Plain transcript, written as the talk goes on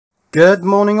Good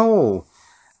morning all.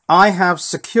 I have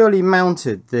securely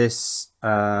mounted this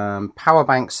power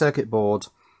bank circuit board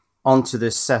onto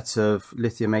this set of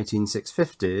lithium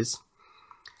 18650s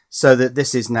so that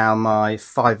this is now my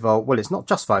 5 volt, well it's not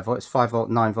just 5 volt, it's 5 volt,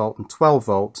 9 volt and 12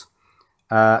 volt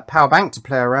power bank to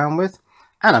play around with,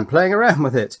 and I'm playing around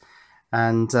with it.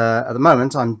 And at the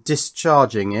moment I'm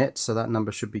discharging it, so that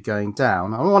number should be going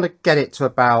down. I want to get it to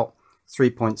about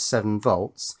 3.7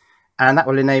 volts. And that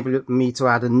will enable me to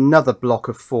add another block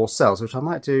of 4 cells, which I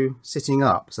might do sitting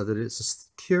up, so that it's a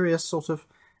curious sort of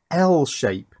L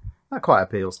shape. That quite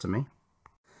appeals to me.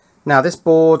 Now this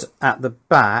board at the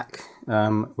back,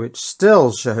 which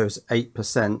still shows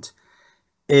 8%,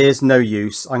 is no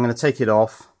use. I'm going to take it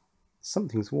off.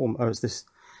 Something's warm. Oh, it's this.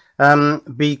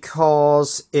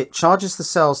 Because it charges the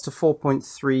cells to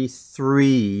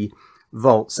 4.33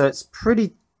 volts. So it's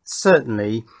pretty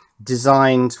certainly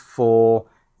designed for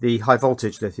the high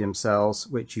voltage lithium cells,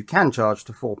 which you can charge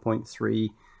to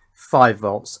 4.35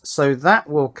 volts. So that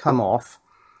will come off,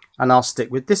 and I'll stick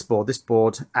with this board. This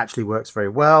board actually works very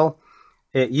well.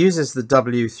 It uses the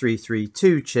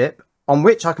W332 chip, on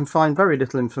which I can find very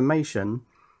little information,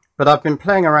 but I've been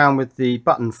playing around with the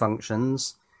button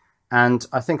functions, and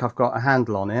I think I've got a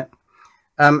handle on it.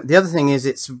 The other thing is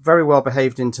it's very well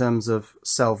behaved in terms of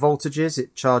cell voltages.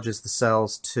 It charges the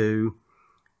cells to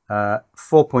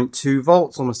 4.2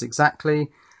 volts almost exactly,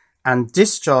 and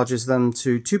discharges them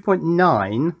to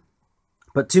 2.9,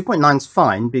 but 2.9 is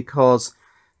fine because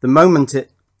the moment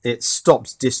it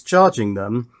stops discharging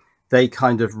them, they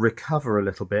kind of recover a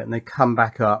little bit and they come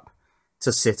back up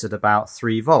to sit at about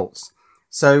 3 volts.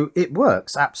 So it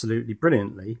works absolutely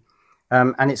brilliantly,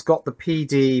 and it's got the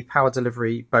PD power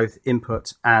delivery, both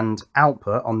input and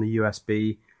output, on the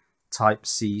USB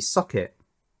Type-C socket.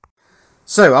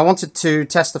 So I wanted to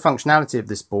test the functionality of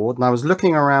this board, and I was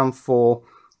looking around for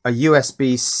a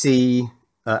USB-C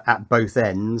at both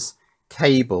ends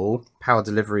cable, power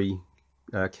delivery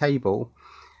cable,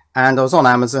 and I was on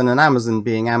Amazon, and Amazon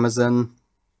being Amazon,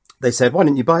 they said, why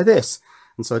didn't you buy this?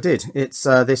 And so I did. It's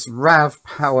this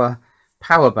RavPower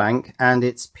power bank, and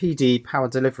it's PD power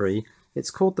delivery.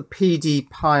 It's called the PD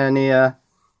Pioneer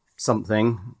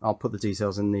something. I'll put the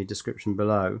details in the description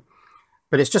below.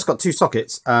 But it's just got 2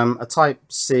 sockets, a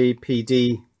Type-C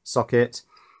PD socket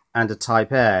and a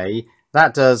Type-A.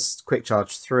 That does quick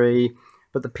charge 3,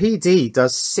 but the PD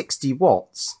does 60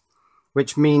 watts,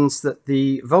 which means that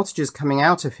the voltages coming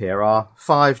out of here are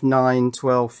 5, 9,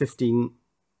 12, 15,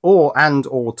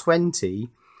 or 20,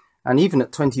 and even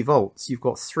at 20 volts, you've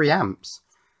got 3 amps.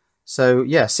 So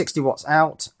yeah, 60 watts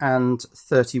out and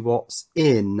 30 watts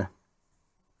in.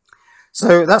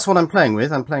 So that's what I'm playing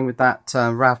with. I'm playing with that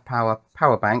RavPower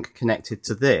power bank connected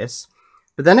to this.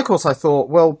 But then, of course, I thought,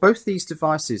 well, both these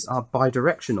devices are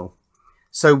bidirectional.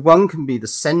 So one can be the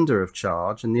sender of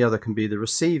charge and the other can be the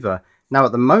receiver. Now,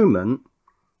 at the moment,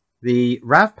 the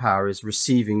RavPower is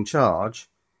receiving charge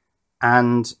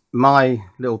and my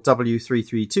little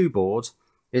W332 board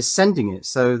is sending it,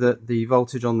 so that the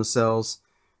voltage on the cells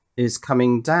is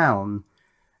coming down.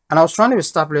 And I was trying to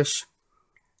establish,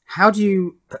 how do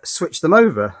you switch them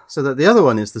over so that the other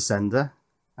one is the sender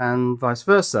and vice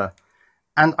versa?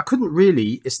 And I couldn't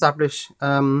really establish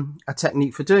a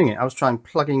technique for doing it. I was trying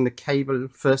plugging the cable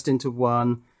first into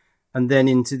one and then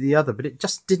into the other, but it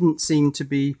just didn't seem to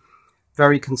be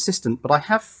very consistent. But I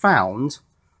have found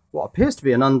what appears to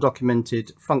be an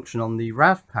undocumented function on the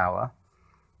RavPower,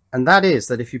 and that is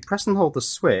that if you press and hold the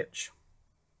switch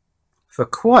for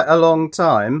quite a long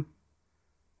time,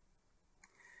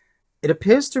 it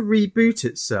appears to reboot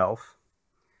itself.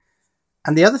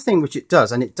 And the other thing which it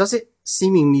does, and it does it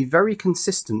seemingly very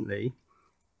consistently,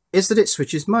 is that it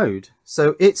switches mode.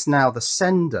 So it's now the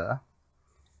sender,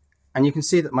 and you can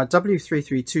see that my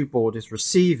W332 board is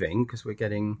receiving, because we're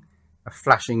getting a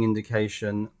flashing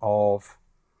indication of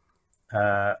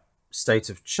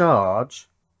state of charge.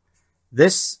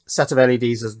 This set of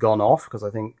LEDs has gone off, because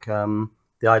I think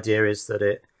the idea is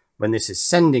that when this is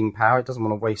sending power, it doesn't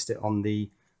want to waste it on the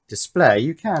display.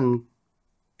 You can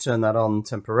turn that on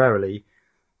temporarily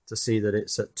to see that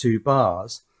it's at 2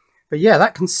 bars. But yeah,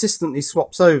 that consistently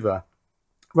swaps over.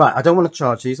 Right, I don't want to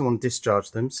charge these, I want to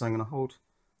discharge them, so I'm going to hold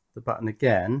the button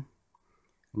again,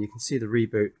 and you can see the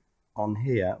reboot on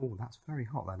here. Oh, that's very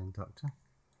hot, that inductor.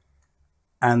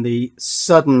 And the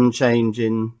sudden change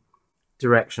in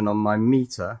direction on my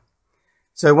meter.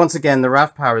 So once again, the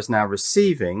RavPower is now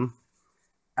receiving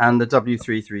and the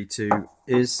W332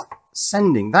 is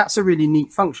sending. That's a really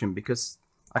neat function, because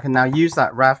I can now use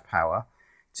that RavPower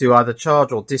to either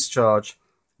charge or discharge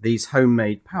these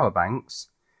homemade power banks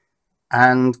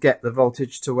and get the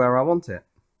voltage to where I want it.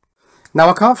 Now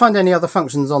I can't find any other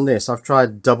functions on this. I've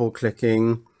tried double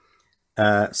clicking,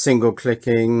 single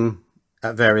clicking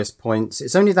at various points.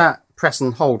 It's only that press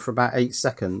and hold for about 8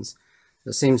 seconds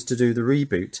that seems to do the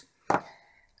reboot.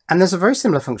 And there's a very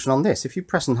similar function on this. If you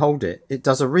press and hold it, it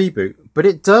does a reboot, but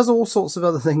it does all sorts of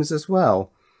other things as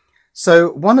well.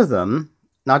 So one of them,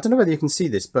 now I don't know whether you can see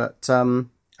this, but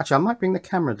actually I might bring the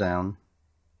camera down.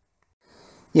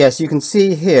 Yes, you can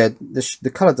see here,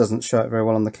 the colour doesn't show it very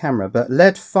well on the camera, but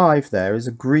LED 5 there is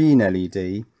a green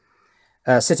LED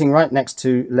sitting right next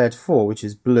to LED 4, which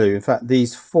is blue. In fact,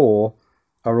 these 4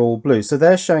 are all blue. So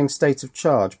they're showing state of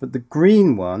charge, but the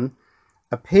green one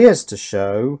appears to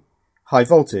show high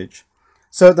voltage.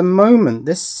 So at the moment,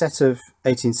 this set of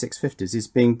 18650s is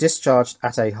being discharged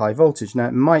at a high voltage. Now,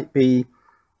 it might be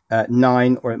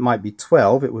 9 or it might be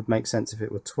 12. It would make sense if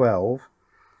it were 12.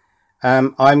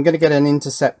 I'm going to get an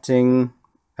intercepting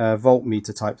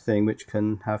voltmeter type thing, which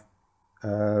can have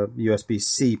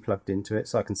USB-C plugged into it,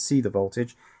 so I can see the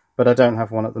voltage, but I don't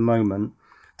have one at the moment.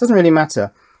 Doesn't really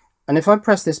matter. And if I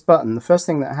press this button, the first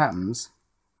thing that happens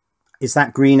is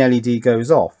that green LED goes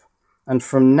off. And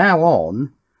from now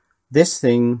on, this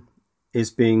thing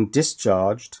is being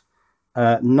discharged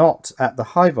not at the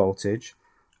high voltage,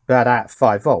 but at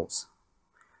 5 volts.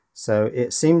 So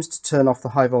it seems to turn off the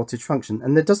high voltage function,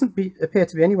 and there doesn't appear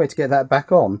to be any way to get that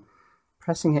back on.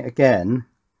 Pressing it again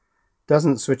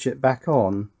doesn't switch it back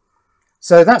on.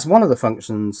 So that's one of the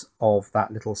functions of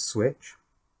that little switch.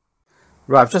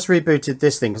 Right, I've just rebooted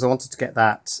this thing because I wanted to get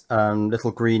that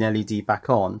little green LED back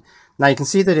on. Now you can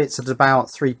see that it's at about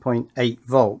 3.8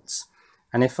 volts.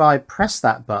 And if I press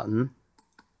that button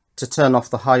to turn off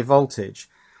the high voltage,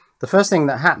 the first thing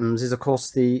that happens is, of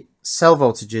course, the cell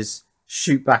voltages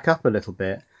shoot back up a little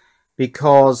bit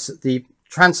because the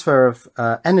transfer of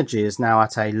energy is now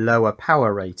at a lower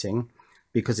power rating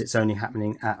because it's only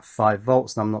happening at 5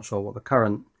 volts. And I'm not sure what the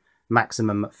current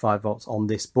maximum at 5 volts on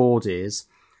this board is,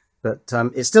 but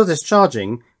it's still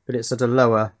discharging, but it's at a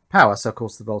lower power. So of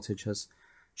course the voltage has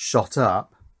shot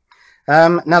up.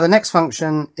 Now the next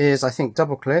function is, I think,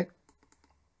 double click,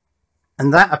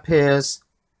 and that appears,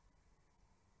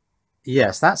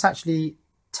 yes, that's actually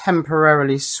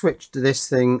temporarily switched this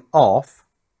thing off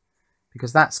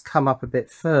because that's come up a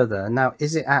bit further. Now,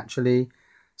 is it actually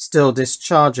still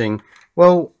discharging?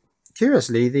 Well,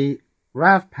 curiously, the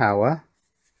RavPower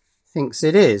thinks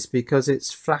it is because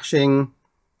it's flashing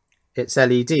its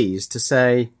LEDs to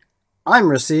say, I'm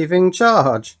receiving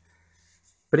charge.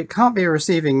 But it can't be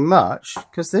receiving much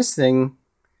because this thing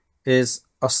is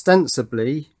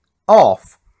ostensibly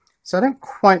off. So I don't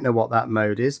quite know what that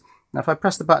mode is. Now, if I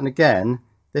press the button again,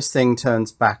 this thing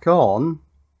turns back on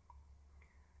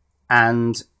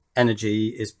and energy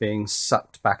is being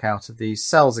sucked back out of these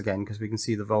cells again because we can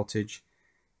see the voltage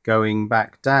going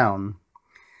back down.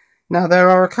 Now, there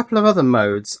are a couple of other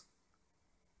modes.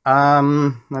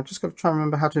 I've just got to try and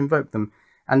remember how to invoke them.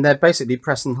 And they're basically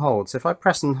press and hold. So if I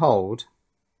press and hold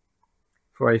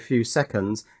for a few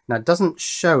seconds, now it doesn't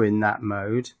show in that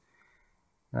mode.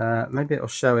 Maybe it'll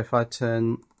show if I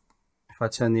turn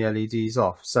the LEDs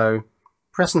off. So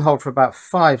press and hold for about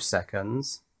 5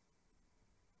 seconds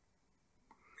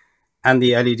and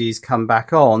the LEDs come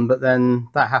back on, but then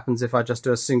that happens if I just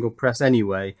do a single press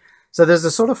anyway. So there's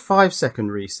a sort of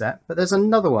 5-second reset, but there's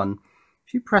another one.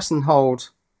 If you press and hold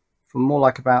for more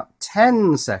like about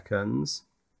 10 seconds,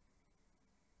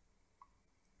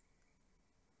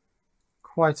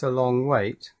 quite a long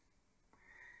wait,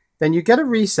 then you get a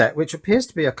reset which appears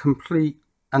to be a complete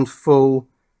and full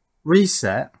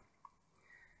reset.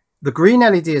 The green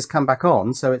LED has come back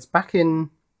on, so it's back in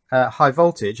high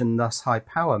voltage and thus high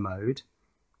power mode.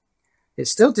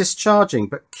 It's still discharging,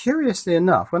 but curiously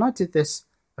enough, when I did this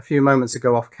a few moments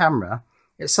ago off camera,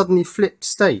 it suddenly flipped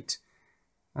state,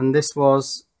 and this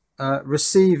was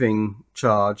receiving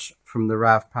charge from the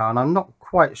RavPower, and I'm not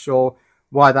quite sure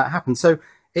why that happened. So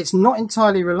it's not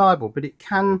entirely reliable, but it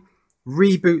can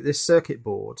reboot this circuit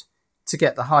board to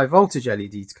get the high voltage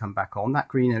LED to come back on. That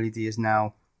green LED is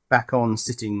now back on,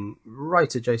 sitting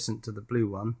right adjacent to the blue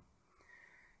one.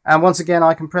 And once again,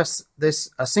 I can press this,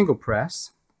 a single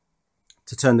press,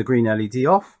 to turn the green LED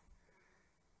off.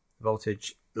 The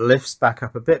voltage lifts back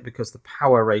up a bit because the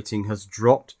power rating has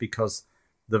dropped because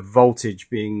the voltage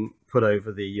being put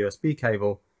over the USB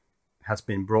cable has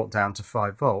been brought down to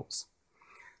 5 volts.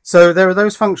 So there are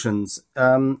those functions.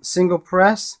 Single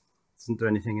press doesn't do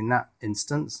anything in that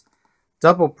instance.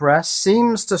 Double press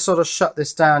seems to sort of shut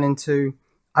this down into,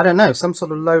 I don't know, some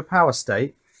sort of low power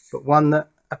state, but one that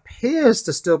appears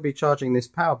to still be charging this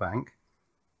power bank.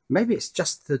 Maybe it's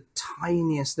just the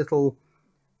tiniest little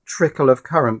trickle of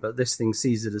current, but this thing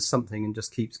sees it as something and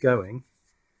just keeps going.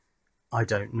 I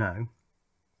don't know.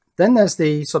 Then there's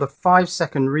the sort of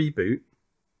 5-second reboot,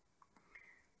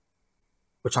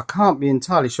 which I can't be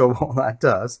entirely sure what that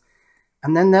does.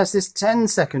 And then there's this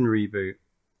 10-second reboot.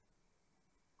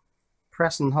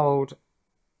 Press and hold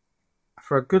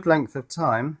for a good length of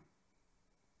time,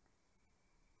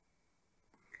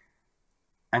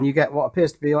 and you get what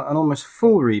appears to be an almost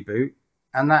full reboot,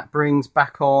 and that brings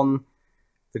back on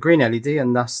the green LED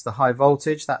and thus the high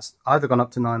voltage. That's either gone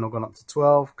up to 9 or gone up to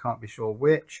 12, can't be sure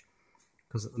which,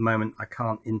 because at the moment I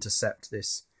can't intercept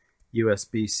this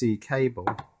USB-C cable.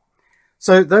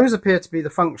 So those appear to be the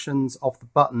functions of the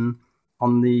button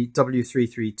on the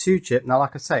W332 chip. Now,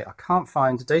 like I say, I can't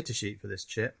find a datasheet for this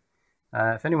chip.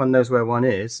 If anyone knows where one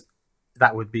is,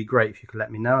 that would be great if you could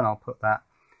let me know, and I'll put that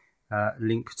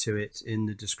link to it in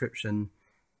the description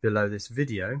below this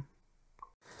video.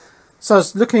 So I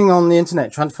was looking on the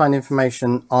internet trying to find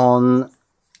information on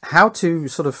how to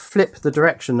sort of flip the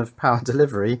direction of power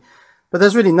delivery, but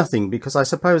there's really nothing, because I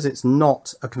suppose it's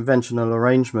not a conventional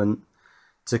arrangement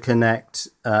to connect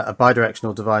a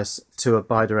bidirectional device to a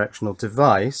bidirectional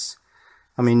device.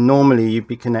 I mean, normally you'd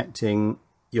be connecting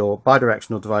your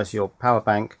bidirectional device, your power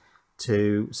bank,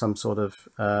 to some sort of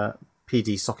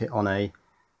PD socket on a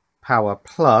power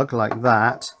plug like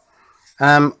that.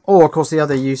 Or of course the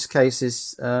other use case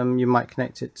is you might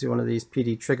connect it to one of these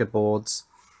PD trigger boards,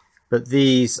 but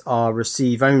these are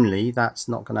receive only. That's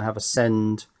not going to have a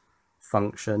send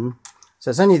function. So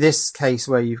it's only this case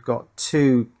where you've got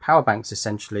two power banks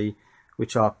essentially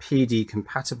which are PD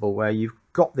compatible, where you've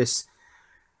got this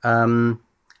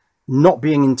not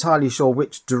being entirely sure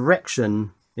which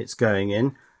direction it's going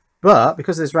in, but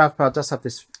because this RavPower does have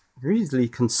this really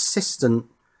consistent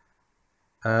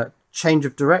change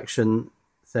of direction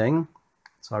thing,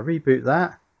 so I reboot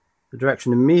that, the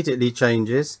direction immediately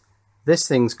changes, this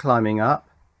thing's climbing up,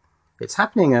 it's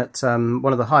happening at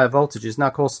one of the higher voltages. Now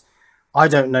of course I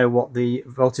don't know what the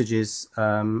voltages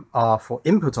are for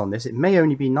input on this. It may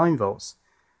only be 9 volts,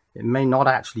 it may not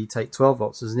actually take 12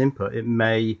 volts as an input, it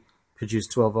may produce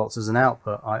 12 volts as an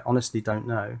output. I honestly don't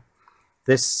know.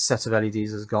 This set of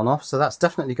LEDs has gone off, so that's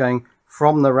definitely going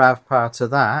from the RavPower to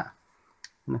that.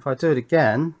 And if I do it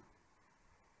again,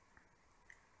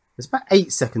 there's about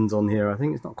 8 seconds on here. I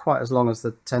think it's not quite as long as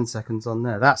the 10 seconds on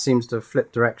there. That seems to have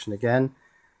flipped direction again.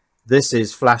 This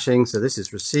is flashing, so this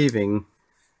is receiving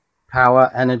power,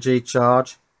 energy,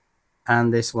 charge,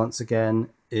 and this once again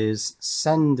is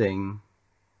sending.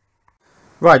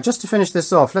 Right, just to finish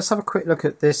this off, let's have a quick look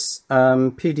at this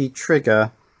PD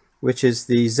trigger, which is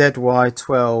the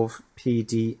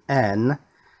ZY12PDN.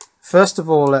 First of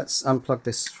all, let's unplug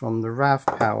this from the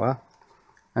RavPower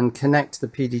and connect the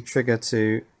PD trigger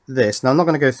to this. Now, I'm not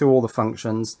going to go through all the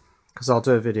functions because I'll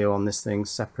do a video on this thing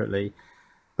separately,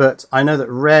 but I know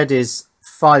that red is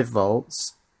 5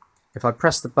 volts. If I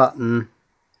press the button,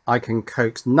 I can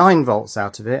coax 9 volts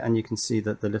out of it, and you can see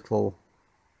that the little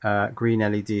green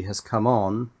LED has come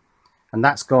on, and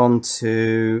that's gone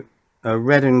to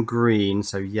red and green,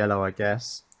 so yellow I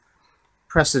guess.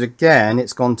 Press it again,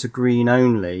 it's gone to green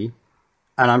only,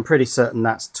 and I'm pretty certain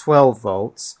that's 12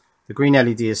 volts. The green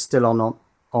LED is still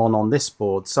on this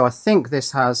board, so I think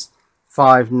this has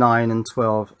 5, 9 and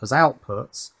 12 as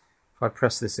outputs. If I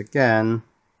press this again,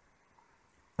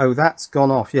 oh, that's gone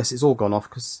off. Yes, it's all gone off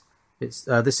because it's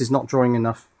this is not drawing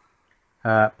enough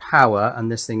power, and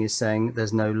this thing is saying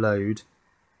there's no load,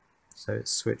 so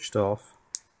it's switched off.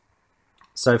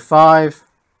 So 5,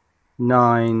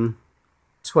 9,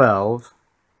 12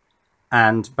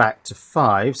 and back to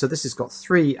 5, so this has got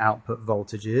 3 output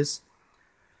voltages.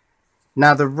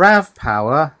 Now the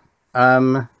RavPower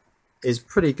is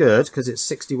pretty good because it's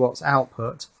 60 watts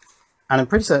output, and I'm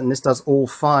pretty certain this does all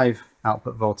 5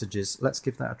 output voltages. Let's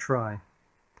give that a try.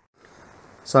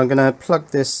 So I'm going to plug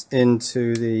this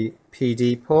into the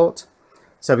PD port.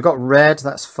 So we've got red,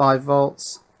 that's 5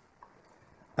 volts.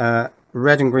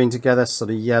 Red and green together, sort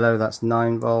of yellow, that's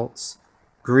 9 volts.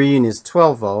 Green is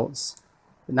 12 volts.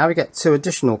 But now we get 2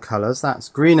 additional colours. That's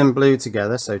green and blue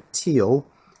together, so teal.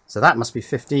 So that must be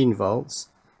 15 volts.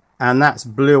 And that's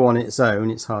blue on its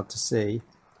own, it's hard to see.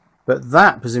 But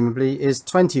that presumably is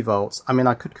 20 volts. I mean,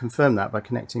 I could confirm that by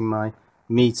connecting my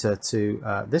meter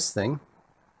to this thing.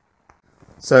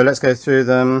 So let's go through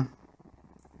them.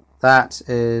 That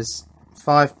is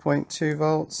 5.2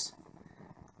 volts.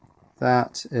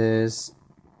 That is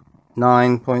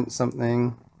 9 point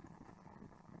something.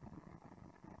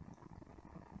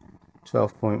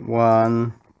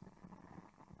 12.1.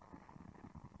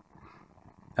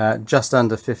 Just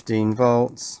under 15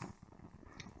 volts.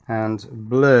 And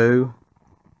blue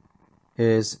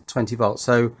is 20 volts.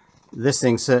 So this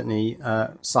thing certainly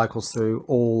cycles through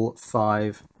all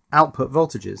 5 output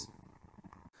voltages.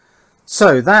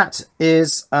 So that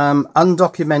is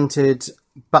undocumented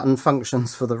button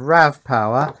functions for the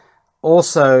RavPower,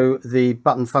 also the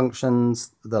button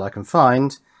functions that I can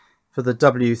find for the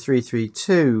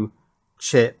W332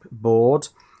 chip board.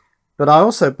 But I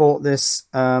also bought this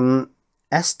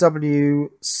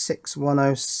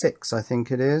SW6106, I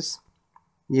think it is.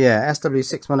 Yeah,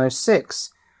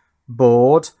 SW6106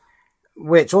 board,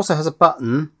 which also has a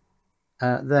button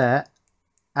there,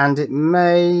 and it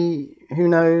may, who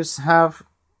knows, have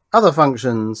other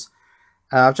functions.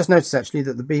 I've just noticed actually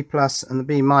that the B plus and the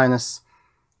B minus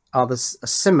are a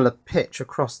similar pitch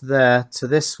across there to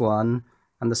this one,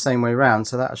 and the same way round,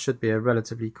 so that should be a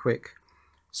relatively quick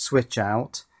switch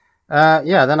out.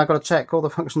 Yeah, then I've got to check all the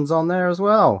functions on there as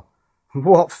well.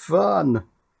 What fun!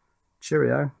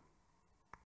 Cheerio.